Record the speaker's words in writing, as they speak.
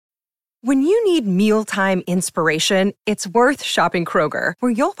When you need mealtime inspiration, it's worth shopping Kroger,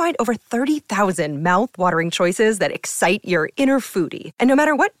 where you'll find over 30,000 mouth-watering choices that excite your inner foodie. And no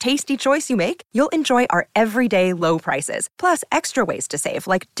matter what tasty choice you make, you'll enjoy our everyday low prices, plus extra ways to save,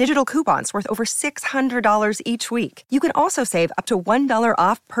 like digital coupons worth over $600 each week. You can also save up to $1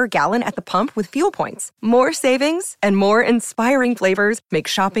 off per gallon at the pump with fuel points. More savings and more inspiring flavors make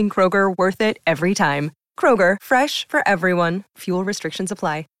shopping Kroger worth it every time. Kroger, fresh for everyone. Fuel restrictions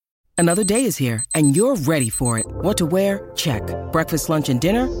apply. Another day is here, and you're ready for it. What to wear? Check. Breakfast, lunch, and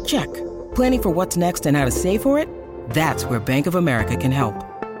dinner? Check. Planning for what's next and how to save for it? That's where Bank of America can help.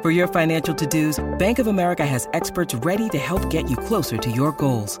 For your financial to-dos, Bank of America has experts ready to help get you closer to your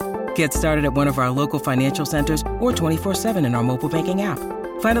goals. Get started at one of our local financial centers or 24/7 in our mobile banking app.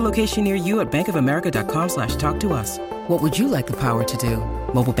 Find a location near you at bankofamerica.com/talktous. What would you like the power to do?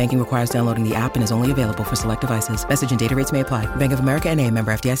 Mobile banking requires downloading the app and is only available for select devices. Message and data rates may apply. Bank of America N.A.,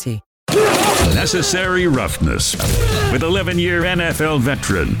 member FDIC. Necessary roughness. With 11-year NFL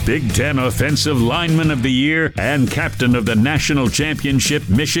veteran, Big Ten Offensive Lineman of the Year, and captain of the national championship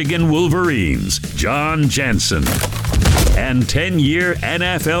Michigan Wolverines, John Jansen. And 10-year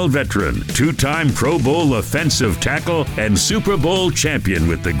NFL veteran, two-time Pro Bowl offensive tackle, and Super Bowl champion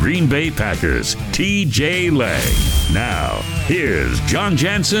with the Green Bay Packers, T.J. Lang. Now, here's John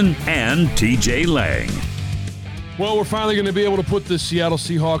Jansen and T.J. Lang. Well, we're finally going to be able to put the Seattle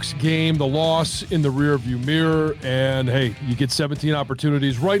Seahawks game, the loss, in the rearview mirror. And, hey, you get 17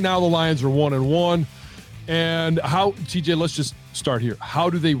 opportunities. Right now, the Lions are 1-1. And how, TJ, let's just start here.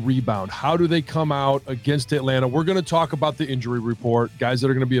 How do they rebound? How do they come out against Atlanta? We're going to talk about the injury report, guys that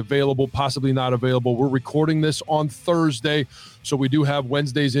are going to be available, possibly not available. We're recording this on Thursday, so we do have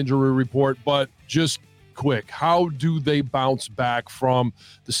Wednesday's injury report. But just quick, how do they bounce back from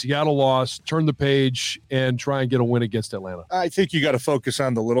the Seattle loss, turn the page, and try and get a win against Atlanta? I think you got to focus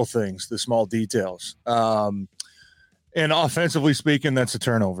on the little things, the small details. And offensively speaking, that's the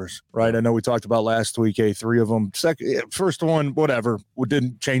turnovers, right? I know we talked about last week, 3 of them. First one, whatever,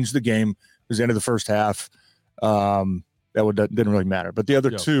 didn't change the game. It was the end of the first half. Didn't really matter. But the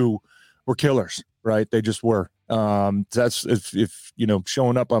other 2 were killers, right? They just were. That's if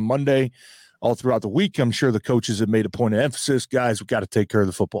showing up on Monday all throughout the week, I'm sure the coaches have made a point of emphasis. Guys, we've got to take care of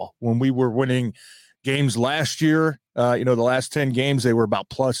the football. When we were winning games last year, the last 10 games, they were about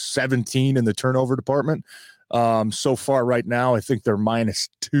plus 17 in the turnover department. So far right now, I think they're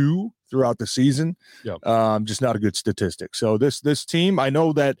 -2 throughout the season. Just not a good statistic. So this team, I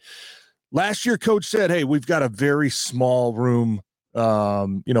know that last year coach said, hey, we've got a very small room,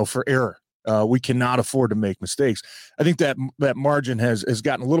 for error. We cannot afford to make mistakes. I think that margin has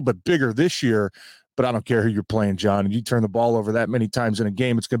gotten a little bit bigger this year, but I don't care who you're playing, John. If you turn the ball over that many times in a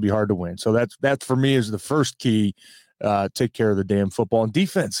game, it's going to be hard to win. So that for me is the first key. Take care of the damn football. And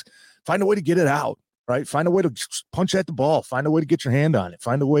defense, find a way to get it out. Right? Find a way to punch at the ball. Find a way to get your hand on it.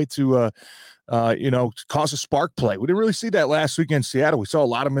 Find a way to, cause a spark play. We didn't really see that last week in Seattle. We saw a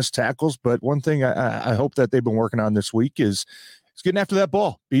lot of missed tackles, but one thing I hope that they've been working on this week is getting after that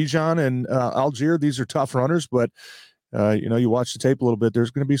ball. Bijan and Algier, these are tough runners, but, you watch the tape a little bit,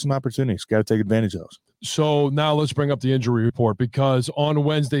 there's going to be some opportunities. Got to take advantage of those. So now let's bring up the injury report, because on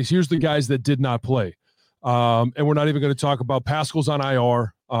Wednesdays, here's the guys that did not play. And we're not even going to talk about Pascal's on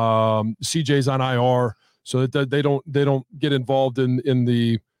IR. CJ's on IR, so that they don't get involved in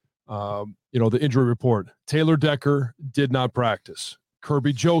the the injury report. Taylor Decker did not practice.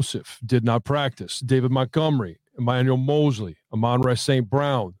 Kirby Joseph did not practice. David Montgomery, Emmanuel Mosley, Amon-Ra St.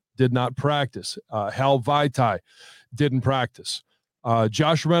 Brown did not practice. Hal Vaitai didn't practice.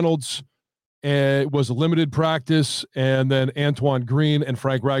 Josh Reynolds was a limited practice, and then Antoine Green and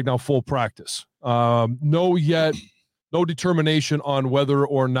Frank Ragnow full practice. No determination on whether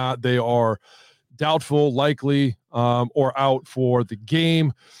or not they are doubtful, likely, or out for the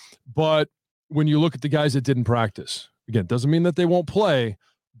game. But when you look at the guys that didn't practice, again, doesn't mean that they won't play,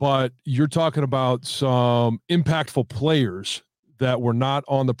 but you're talking about some impactful players that were not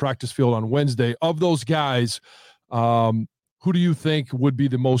on the practice field on Wednesday. Of those guys, who do you think would be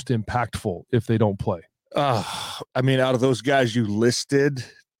the most impactful if they don't play? Out of those guys you listed,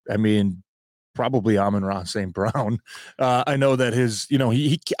 probably Amon-Ra St. Brown. I know that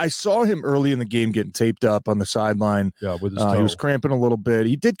I saw him early in the game getting taped up on the sideline. Yeah, with his toe. He was cramping a little bit.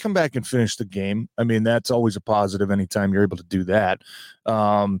 He did come back and finish the game. That's always a positive anytime you're able to do that.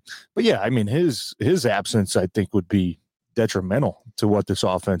 But yeah, his absence, I think, would be detrimental to what this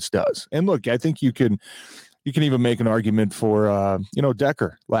offense does. And look, I think you can You can even make an argument for,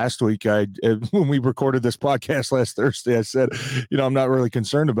 Decker. Last week, when we recorded this podcast last Thursday, I said, I'm not really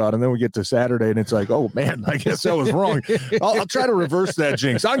concerned about it. And then we get to Saturday, and it's like, oh, man, I guess I was wrong. I'll try to reverse that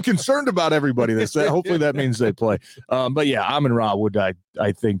jinx. I'm concerned about everybody. Hopefully that means they play. But, yeah, Amon-Ra would, I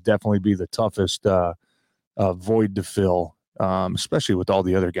think, definitely be the toughest void to fill, especially with all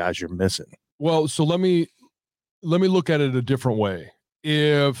the other guys you're missing. Well, so let me look at it a different way.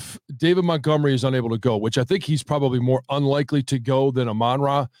 If David Montgomery is unable to go, which I think he's probably more unlikely to go than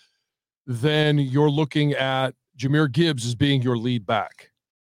Amon-Ra, then you're looking at Jahmyr Gibbs as being your lead back.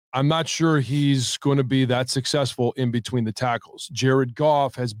 I'm not sure he's going to be that successful in between the tackles. Jared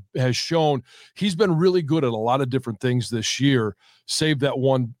Goff has shown he's been really good at a lot of different things this year, save that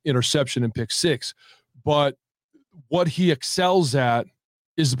one interception and pick six. But what he excels at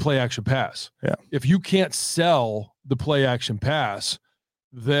is the play action pass. Yeah. If you can't sell the play action pass,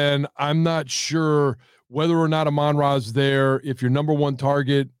 then I'm not sure whether or not Amon-Ra is there. If your number one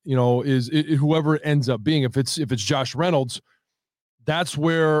target, is whoever it ends up being, if it's Josh Reynolds, that's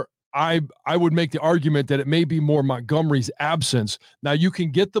where I would make the argument that it may be more Montgomery's absence. Now you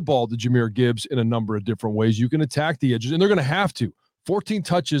can get the ball to Jahmyr Gibbs in a number of different ways. You can attack the edges, and they're going to have to. 14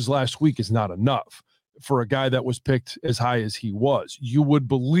 touches last week is not enough for a guy that was picked as high as he was. You would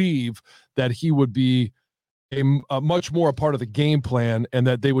believe that he would be a much more a part of the game plan, and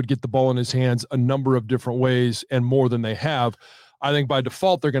that they would get the ball in his hands a number of different ways and more than they have. I think by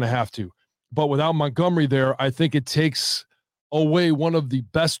default they're going to have to. But without Montgomery there, I think it takes away one of the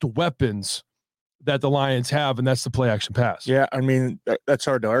best weapons that the Lions have, and that's the play action pass. Yeah, I mean, that's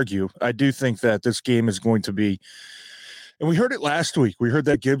hard to argue. I do think that this game is going to be, and we heard it last week. We heard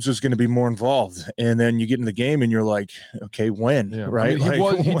that Gibbs was going to be more involved, and then you get in the game and you're like, okay, when? Yeah, right? I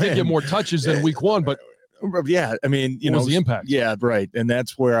mean, he did get more touches than week one, but yeah, I mean, what was the impact? Yeah, right. And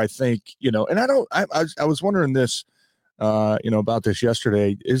that's where I think, and I was wondering this, about this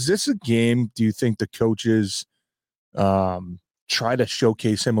yesterday. Is this a game, do you think the coaches try to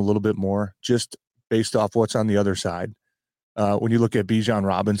showcase him a little bit more just based off what's on the other side? When you look at Bijan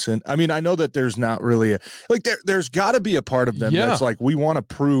Robinson, I mean, I know that there's not really there's got to be a part of them that's like, we want to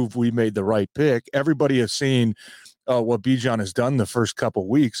prove we made the right pick. Everybody has seen what Bijan has done the first couple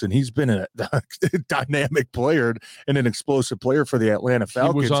weeks, and he's been a dynamic player and an explosive player for the Atlanta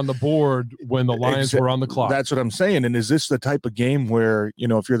Falcons. He was on the board when the Lions were on the clock. That's what I'm saying. And is this the type of game where,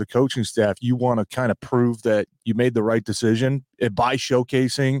 if you're the coaching staff, you want to kind of prove that you made the right decision by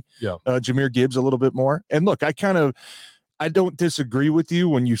showcasing Jahmyr Gibbs a little bit more? And look, I don't disagree with you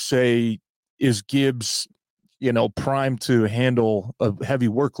when you say, is Gibbs, primed to handle a heavy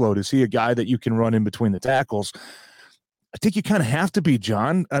workload? Is he a guy that you can run in between the tackles? I think you kind of have to be,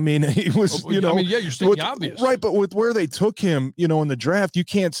 John. I mean, he was, you're stating obvious. Right, but with where they took him, in the draft, you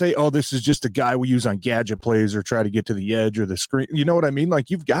can't say, oh, this is just a guy we use on gadget plays or try to get to the edge or the screen. You know what I mean? Like,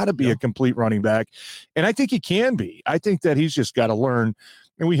 you've got to be a complete running back, and I think he can be. I think that he's just got to learn,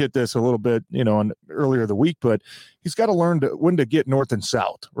 and we hit this a little bit, earlier the week, but he's got to learn when to get north and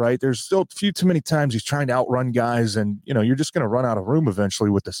south, right? There's still a few too many times he's trying to outrun guys, and, you're just going to run out of room eventually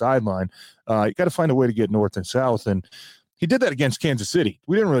with the sideline. You got to find a way to get north and south, and he did that against Kansas City.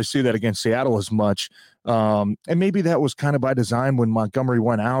 We didn't really see that against Seattle as much. And maybe that was kind of by design. When Montgomery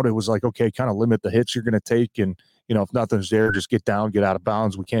went out, it was like, okay, kind of limit the hits you're going to take. And, if nothing's there, just get down, get out of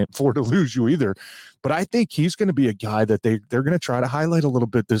bounds. We can't afford to lose you either. But I think he's going to be a guy that they're going to try to highlight a little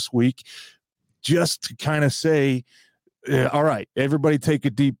bit this week, just to kind of say, all right, everybody take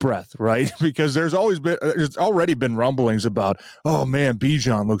a deep breath, right? Because there's already been rumblings about, oh man,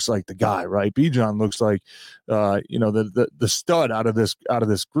 Bijan looks like the guy, right? Bijan looks like, the stud out of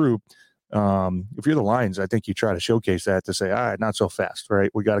this group. If you're the Lions, I think you try to showcase that to say, all right, not so fast, right?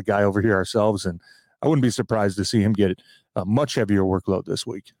 We got a guy over here ourselves, and I wouldn't be surprised to see him get a much heavier workload this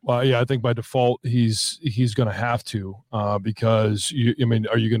week. Well, yeah, I think by default he's going to have to, because are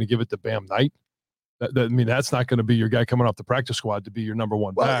you going to give it to Bam Knight? That's not going to be your guy coming off the practice squad to be your number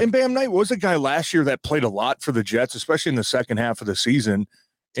one back. And Bam Knight was a guy last year that played a lot for the Jets, especially in the second half of the season.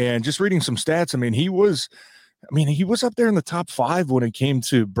 And just reading some stats, he was up there in the top 5 when it came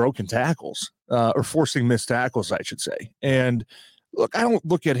to broken tackles, or forcing missed tackles, I should say. And look, I don't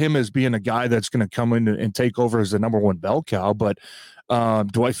look at him as being a guy that's going to come in and take over as the number one bell cow, but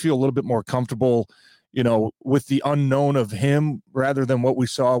do I feel a little bit more comfortable, with the unknown of him rather than what we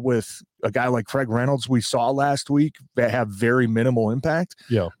saw with a guy like Craig Reynolds we saw last week that have very minimal impact?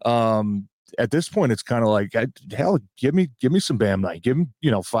 Yeah. at this point, it's kind of like, hell, give me some Bam Knight. Give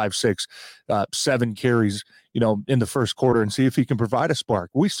him, 5, 6, 7 carries, in the first quarter and see if he can provide a spark.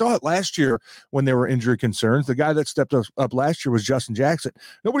 We saw it last year when there were injury concerns. The guy that stepped up last year was Justin Jackson.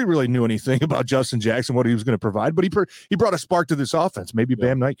 Nobody really knew anything about Justin Jackson, what he was going to provide, but he brought a spark to this offense. Maybe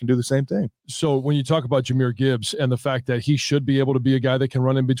Bam Knight can do the same thing. So when you talk about Jahmyr Gibbs and the fact that he should be able to be a guy that can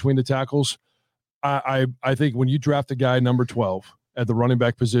run in between the tackles, I think when you draft a guy number 12 at the running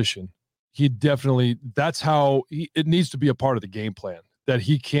back position, he definitely, that's how it needs to be a part of the game plan, that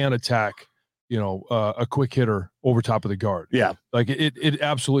he can attack a quick hitter over top of the guard. Yeah. Like it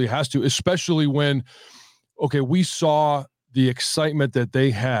absolutely has to, especially when, we saw the excitement that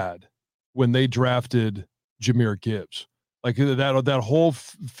they had when they drafted Jahmyr Gibbs. Like that whole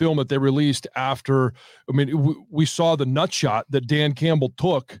film that they released after, we saw the nut shot that Dan Campbell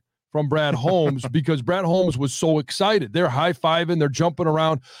took from Brad Holmes because Brad Holmes was so excited. They're high-fiving, they're jumping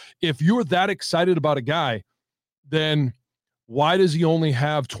around. If you're that excited about a guy, then why does he only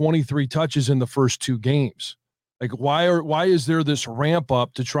have 23 touches in the first 2 games? Like, why is there this ramp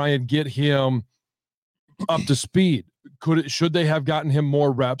up to try and get him up to speed? Should they have gotten him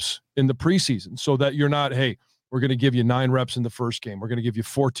more reps in the preseason so that you're not, hey, we're going to give you 9 reps in the first game, we're going to give you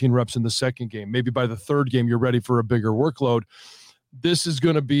 14 reps in the second game. Maybe by the third game you're ready for a bigger workload. This is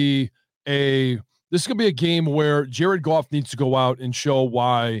going to be a game where Jared Goff needs to go out and show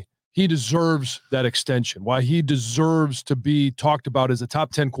why he deserves that extension, why he deserves to be talked about as a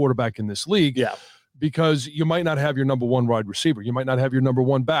top 10 quarterback in this league. Yeah. Because you might not have your number 1 wide receiver. You might not have your number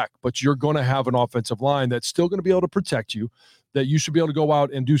 1 back, but you're going to have an offensive line that's still going to be able to protect you, that you should be able to go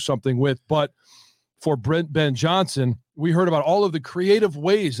out and do something with. But for Ben Johnson, we heard about all of the creative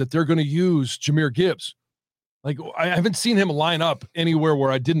ways that they're going to use Jahmyr Gibbs. Like, I haven't seen him line up anywhere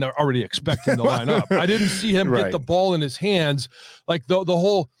where I didn't already expect him to line up. I didn't see him get the ball in his hands. Like the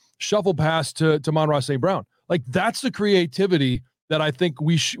whole shuffle pass to Amon-Ra St. Brown. Like, that's the creativity that I think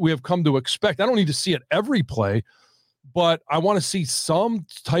we have come to expect. I don't need to see it every play, but I want to see some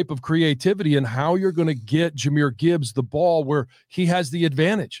type of creativity in how you're going to get Jahmyr Gibbs the ball where he has the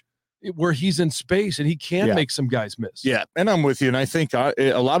advantage, where he's in space and he can make some guys miss. Yeah, and I'm with you. And I think a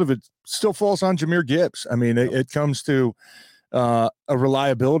lot of it still falls on Jahmyr Gibbs. I mean, it comes to a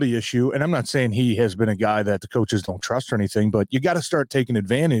reliability issue. And I'm not saying he has been a guy that the coaches don't trust or anything, but you got to start taking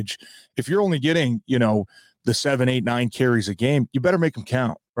advantage. If you're only getting, the 7, 8, 9 carries a game, you better make them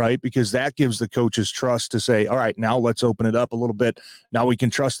count, right? Because that gives the coaches trust to say, all right, now let's open it up a little bit. Now we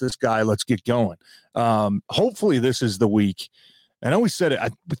can trust this guy. Let's get going. Hopefully this is the week. I know we said it, I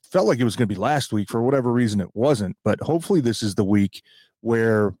felt like it was going to be last week. For whatever reason, it wasn't. But hopefully this is the week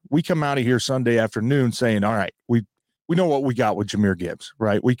where we come out of here Sunday afternoon saying, all right, we know what we got with Jahmyr Gibbs,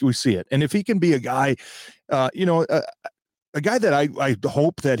 right? We see it. And if he can be a guy, a guy that I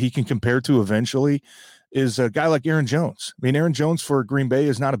hope that he can compare to eventually is a guy like Aaron Jones. I mean, Aaron Jones for Green Bay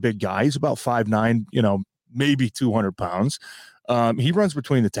is not a big guy. He's about 5'9", maybe 200 pounds. He runs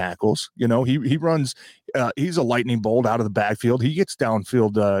between the tackles. He runs. He's a lightning bolt out of the backfield. He gets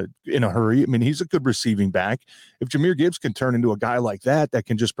downfield in a hurry. I mean, he's a good receiving back. If Jahmyr Gibbs can turn into a guy like that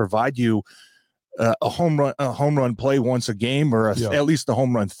can just provide you a home run play once a game, or at least a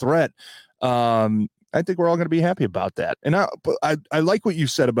home run threat. I think we're all going to be happy about that. And I like what you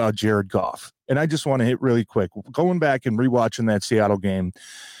said about Jared Goff. And I just want to hit really quick. Going back and rewatching that Seattle game,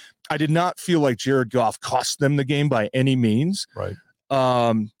 I did not feel like Jared Goff cost them the game by any means. Right.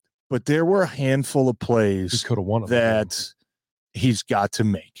 But there were a handful of plays that he's got to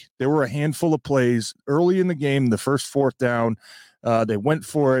make. There were a handful of plays early in the game, the first 4th down. They went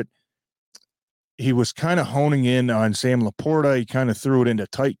for it. He was kind of honing in on Sam Laporta. He kind of threw it into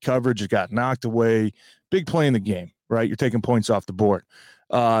tight coverage. It got knocked away. Big play in the game, right? You're taking points off the board.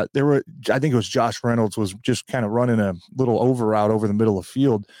 I think it was Josh Reynolds was just kind of running a little over route over the middle of the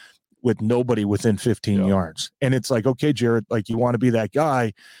field with nobody within 15 yards. And it's like, okay, Jared, like, you want to be that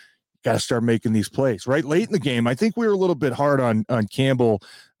guy, got to start making these plays, right? Late in the game, I think we were a little bit hard on Campbell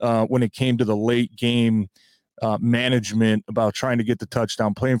when it came to the late game management about trying to get the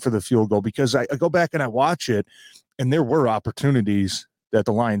touchdown, playing for the field goal, because I go back and I watch it, and there were opportunities that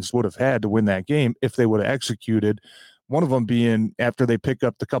the Lions would have had to win that game if they would have executed. One of them being after they pick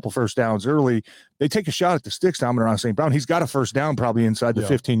up the couple first downs early, they take a shot at the sticks down around St. Brown. He's got a first down probably inside the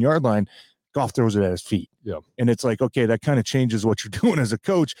 15-yard line. Goff throws it at his feet. Yeah. And it's like, okay, that kind of changes what you're doing as a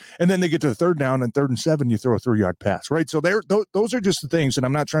coach. And then they get to the 3rd down and 3rd and 7, you throw a 3-yard pass, right? So those are just the things. And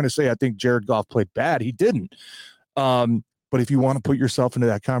I'm not trying to say I think Jared Goff played bad. He didn't. But if you want to put yourself into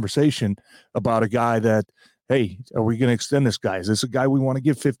that conversation about a guy that hey, are we going to extend this guy? Is this a guy we want to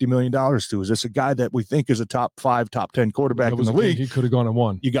give $50 million to? Is this a guy that we think is a top 5, top 10 quarterback in the league? He could have gone and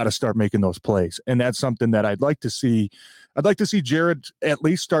won. You got to start making those plays. And that's something that I'd like to see. I'd like to see Jared at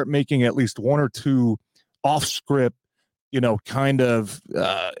least start making at least one or two off script, kind of,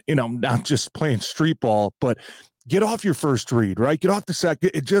 not just playing street ball, but get off your first read, right? Get off the second.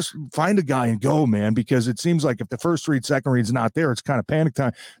 Just find a guy and go, man, because it seems like if the first read, second read's not there, it's kind of panic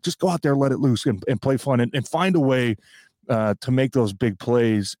time. Just go out there, let it loose, and play fun and find a way to make those big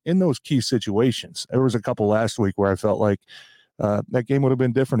plays in those key situations. There was a couple last week where I felt like that game would have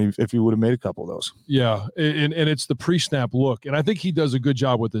been different if you would have made a couple of those. Yeah, and it's the pre-snap look. And I think he does a good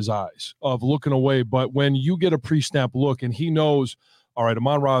job with his eyes of looking away. But when you get a pre-snap look and he knows, all right,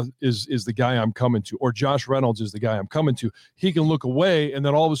 Amon-Ra is the guy I'm coming to, or Josh Reynolds is the guy I'm coming to, he can look away, and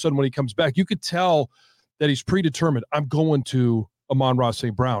then all of a sudden when he comes back, you could tell that he's predetermined. I'm going to Amon-Ra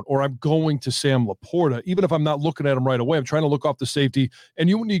St. Brown, or I'm going to Sam Laporta. Even if I'm not looking at him right away, I'm trying to look off the safety, and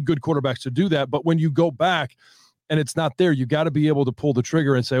you need good quarterbacks to do that. But when you go back and it's not there, you got to be able to pull the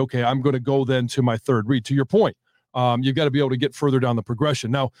trigger and say, okay, I'm going to go then to my third read. To your point, you've got to be able to get further down the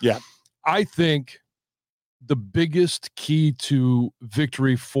progression. Now, yeah, I think the biggest key to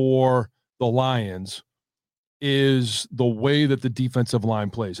victory for the Lions is the way that the defensive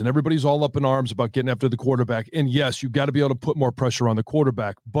line plays. And everybody's all up in arms about getting after the quarterback. And yes, you've got to be able to put more pressure on the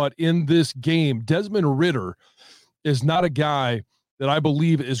quarterback. But in this game, Desmond Ridder is not a guy that I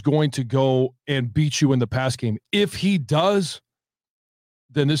believe is going to go and beat you in the pass game. If he does,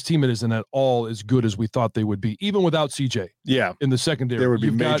 then this team isn't at all as good as we thought they would be, even without CJ. Yeah, in the secondary. There would be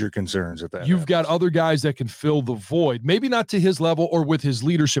major concerns at that. You've got other guys that can fill the void, maybe not to his level or with his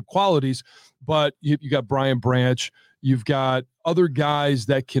leadership qualities, but you got Brian Branch. You've got other guys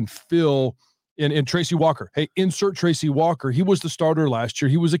that can fill in Tracy Walker. Hey, insert Tracy Walker. He was the starter last year.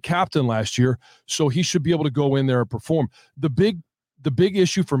 He was a captain last year, so he should be able to go in there and perform. The big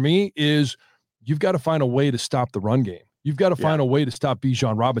issue for me is you've got to find a way to stop the run game. You've got to find a way to stop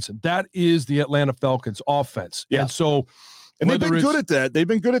Bijan Robinson. That is the Atlanta Falcons offense. Yeah. And they've been good at that. They've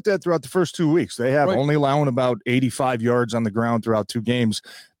been good at that throughout the first 2 weeks. They have only allowing about 85 yards on the ground throughout 2 games.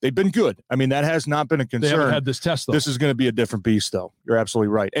 They've been good. I mean, that has not been a concern. They haven't had this test, though. This is going to be a different beast, though. You're absolutely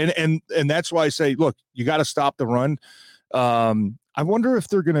right. And that's why I say, look, you got to stop the run. I wonder if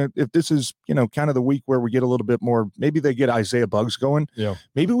if this is, kind of the week where we get a little bit more, maybe they get Isaiah Buggs going. Yeah.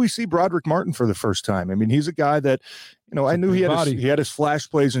 Maybe we see Broderick Martin for the first time. I mean, he's a guy that, I knew he had his flash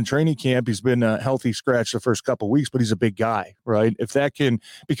plays in training camp. He's been a healthy scratch the first couple of weeks, but he's a big guy, right? If that can,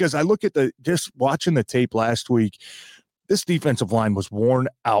 because I look at just watching the tape last week, this defensive line was worn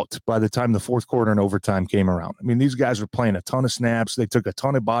out by the time the fourth quarter and overtime came around. I mean, these guys were playing a ton of snaps. They took a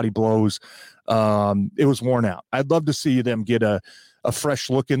ton of body blows. It was worn out. I'd love to see them get a fresh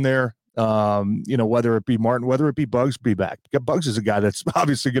look in there. Whether it be Martin, whether it be Buggs, be back. Buggs is a guy that's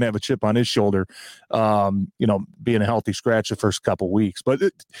obviously going to have a chip on his shoulder, being a healthy scratch the first couple weeks. But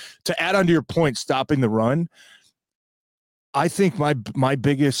to add on to your point, stopping the run, I think my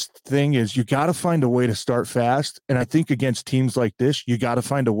biggest thing is you got to find a way to start fast. And I think against teams like this, you got to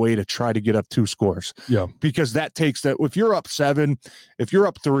find a way to try to get up 2 scores. Yeah. Because that takes that. If you're up 7, if you're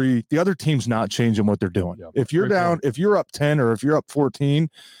up 3, the other team's not changing what they're doing. Yeah. If you're down, if you're up 10 or if you're up 14,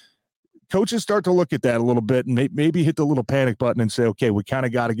 coaches start to look at that a little bit and maybe hit the little panic button and say, okay, we kind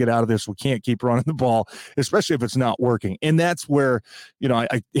of got to get out of this. We can't keep running the ball, especially if it's not working. And that's where,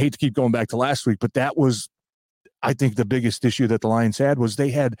 I hate to keep going back to last week, but that was, I think the biggest issue that the Lions had was they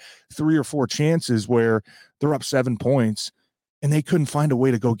had 3 or 4 chances where they're up 7 points and they couldn't find a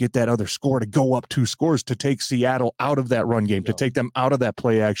way to go get that other score, to go up 2 scores, to take Seattle out of that run game, to take them out of that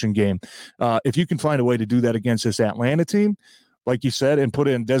play action game. If you can find a way to do that against this Atlanta team, like you said, and put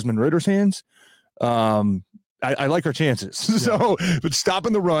it in Desmond Ridder's hands, I like our chances. Yeah. So, but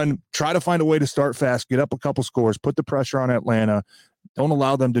stopping the run, try to find a way to start fast, get up a couple scores, put the pressure on Atlanta. Don't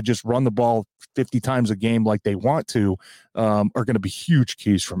allow them to just run the ball 50 times a game like they want to, are going to be huge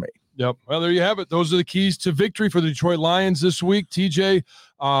keys for me. Yep. Well, there you have it. Those are the keys to victory for the Detroit Lions this week. TJ,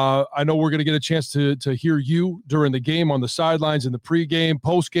 I know we're going to get a chance to hear you during the game on the sidelines in the pregame,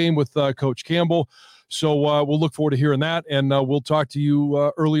 postgame with Coach Campbell. So we'll look forward to hearing that, and we'll talk to you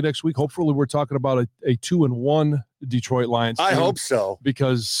early next week. Hopefully we're talking about a 2-1 Detroit Lions team. I hope so.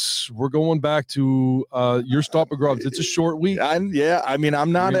 Because we're going back to your stop and grubs. It's a short week. I'm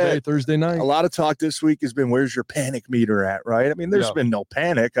not at Thursday night. A lot of talk this week has been, where's your panic meter at, right? I mean, there's been no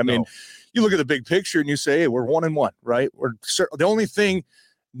panic. I mean, you look at the big picture and you say, hey, we're 1-1, right? The only thing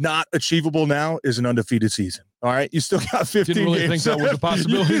not achievable now is an undefeated season. All right, you still got 15 didn't really games. Think that was a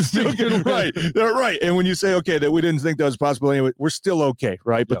possibility. Right. And when you say, okay, that we didn't think that was a possibility, we're still okay,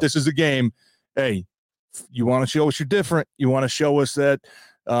 right? But this is a game. Hey, You want to show us you're different. You want to show us that,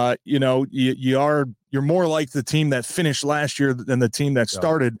 you're more like the team that finished last year than the team that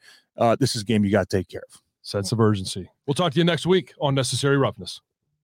started. This is a game you got to take care of. Sense of urgency. We'll talk to you next week on Necessary Roughness.